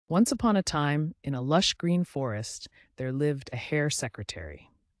Once upon a time, in a lush green forest, there lived a Hare Secretary.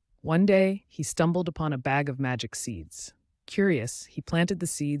 One day, he stumbled upon a bag of magic seeds. Curious, he planted the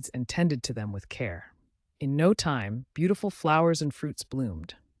seeds and tended to them with care. In no time, beautiful flowers and fruits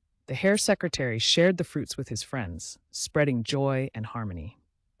bloomed. The Hare Secretary shared the fruits with his friends, spreading joy and harmony.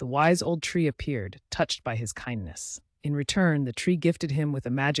 The wise old tree appeared, touched by his kindness. In return, the tree gifted him with a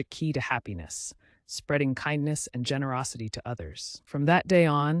magic key to happiness, spreading kindness and generosity to others. From that day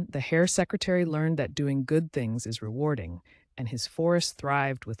on, the Hare Secretary learned that doing good things is rewarding, and his forest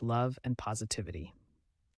thrived with love and positivity.